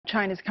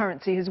China's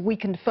currency has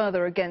weakened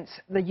further against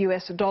the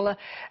US dollar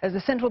as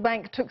the central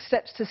bank took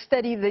steps to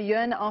steady the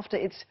yuan after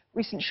its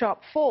recent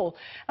sharp fall.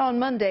 On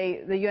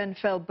Monday, the yuan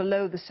fell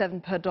below the 7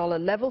 per dollar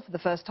level for the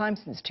first time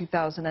since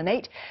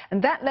 2008,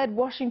 and that led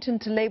Washington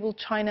to label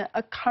China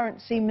a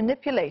currency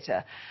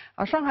manipulator.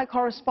 Our Shanghai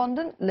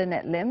correspondent,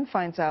 Lynette Lim,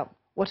 finds out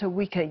what a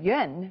weaker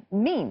yuan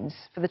means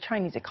for the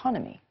Chinese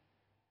economy.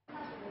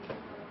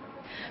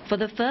 For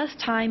the first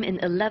time in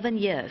 11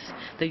 years,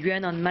 the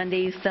yuan on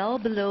Monday fell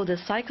below the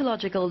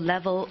psychological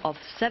level of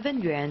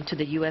 7 yuan to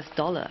the US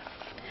dollar.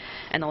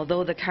 And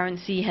although the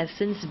currency has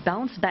since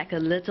bounced back a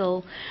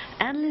little,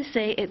 analysts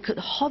say it could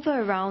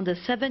hover around the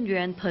 7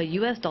 yuan per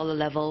US dollar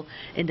level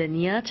in the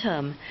near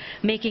term,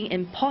 making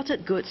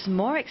imported goods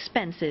more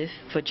expensive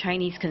for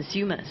Chinese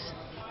consumers.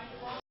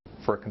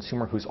 For a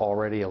consumer who's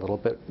already a little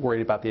bit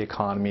worried about the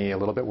economy, a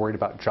little bit worried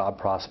about job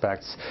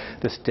prospects,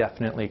 this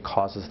definitely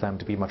causes them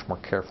to be much more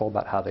careful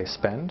about how they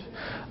spend.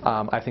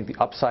 I think the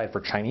upside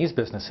for Chinese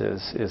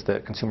businesses is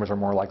that consumers are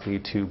more likely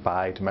to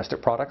buy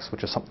domestic products,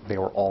 which is something they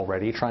were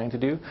already trying to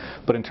do.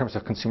 But in terms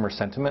of consumer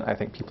sentiment, I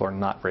think people are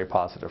not very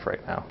positive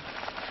right now.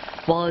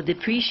 While a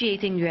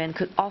depreciating yuan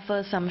could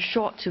offer some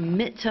short to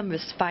mid-term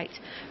respite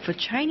for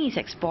Chinese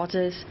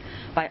exporters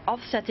by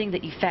offsetting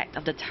the effect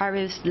of the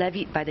tariffs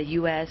levied by the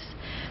US,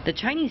 the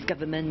Chinese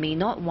government may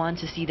not want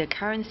to see the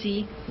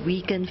currency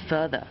weaken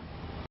further.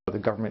 The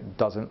government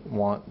doesn't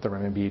want the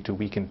renminbi to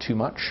weaken too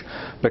much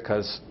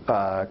because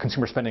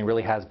consumer spending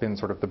really has been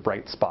sort of the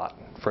bright spot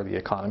for the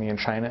economy in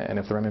China, and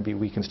if the renminbi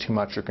weakens too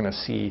much, you're going to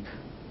see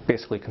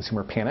basically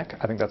consumer panic.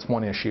 I think that's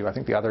one issue. I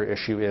think the other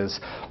issue is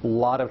a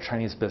lot of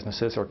Chinese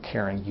businesses are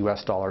carrying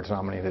US dollar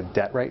denominated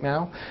debt right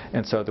now,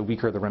 and so the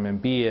weaker the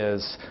renminbi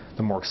is,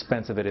 the more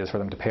expensive it is for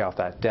them to pay off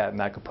that debt, and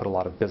that could put a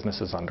lot of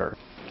businesses under.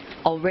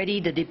 Already,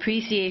 the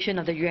depreciation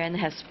of the yuan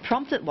has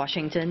prompted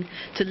Washington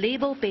to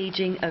label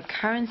Beijing a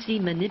currency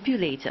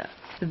manipulator.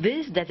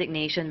 This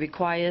designation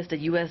requires the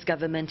US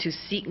government to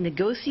seek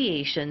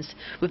negotiations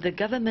with the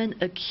government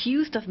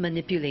accused of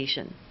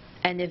manipulation.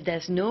 And if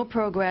there's no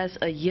progress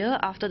a year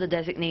after the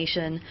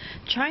designation,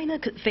 China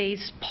could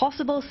face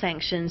possible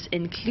sanctions,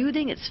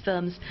 including its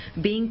firms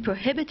being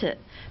prohibited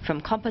from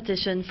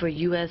competition for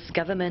US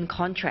government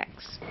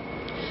contracts.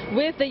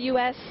 With the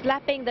US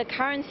slapping the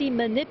currency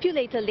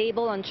manipulator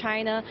label on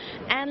China,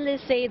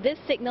 analysts say this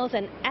signals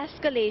an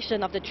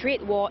escalation of the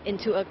trade war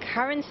into a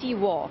currency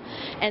war,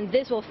 and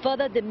this will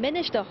further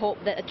diminish the hope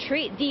that a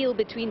trade deal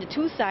between the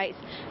two sides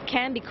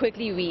can be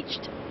quickly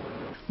reached.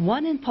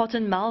 One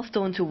important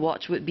milestone to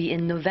watch would be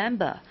in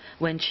November,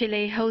 when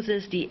Chile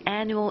hosts the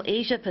annual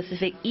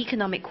Asia-Pacific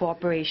Economic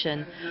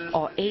Cooperation,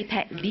 or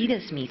APEC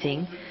leaders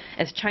meeting,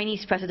 as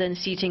Chinese President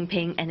Xi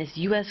Jinping and his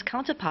US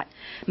counterpart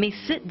may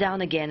sit down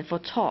again for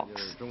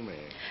talks.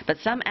 But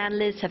some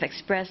analysts have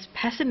expressed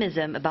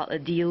pessimism about a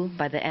deal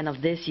by the end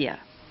of this year.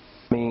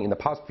 I mean, in the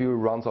past few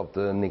rounds of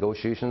the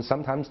negotiations,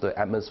 sometimes the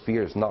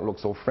atmosphere is not look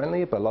so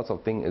friendly, but lots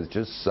of things is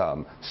just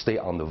stay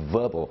on the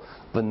verbal.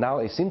 But now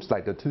it seems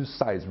like the two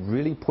sides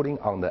really putting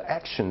on the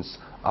actions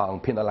on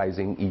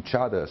penalizing each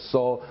other.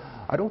 So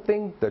I don't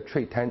think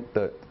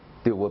the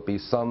there will be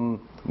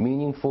some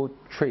meaningful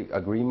trade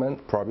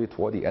agreement probably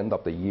toward the end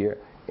of the year,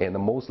 and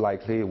most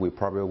likely we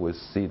probably will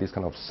see this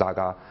kind of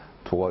saga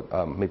toward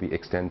maybe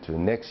extend to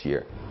next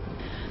year.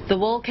 The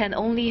world can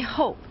only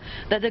hope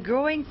that the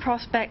growing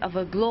prospect of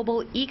a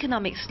global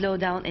economic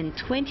slowdown in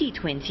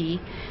 2020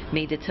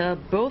 may deter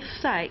both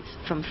sides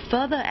from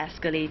further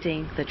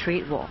escalating the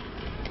trade war.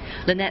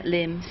 Lynette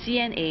Lim,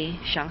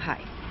 CNA,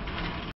 Shanghai.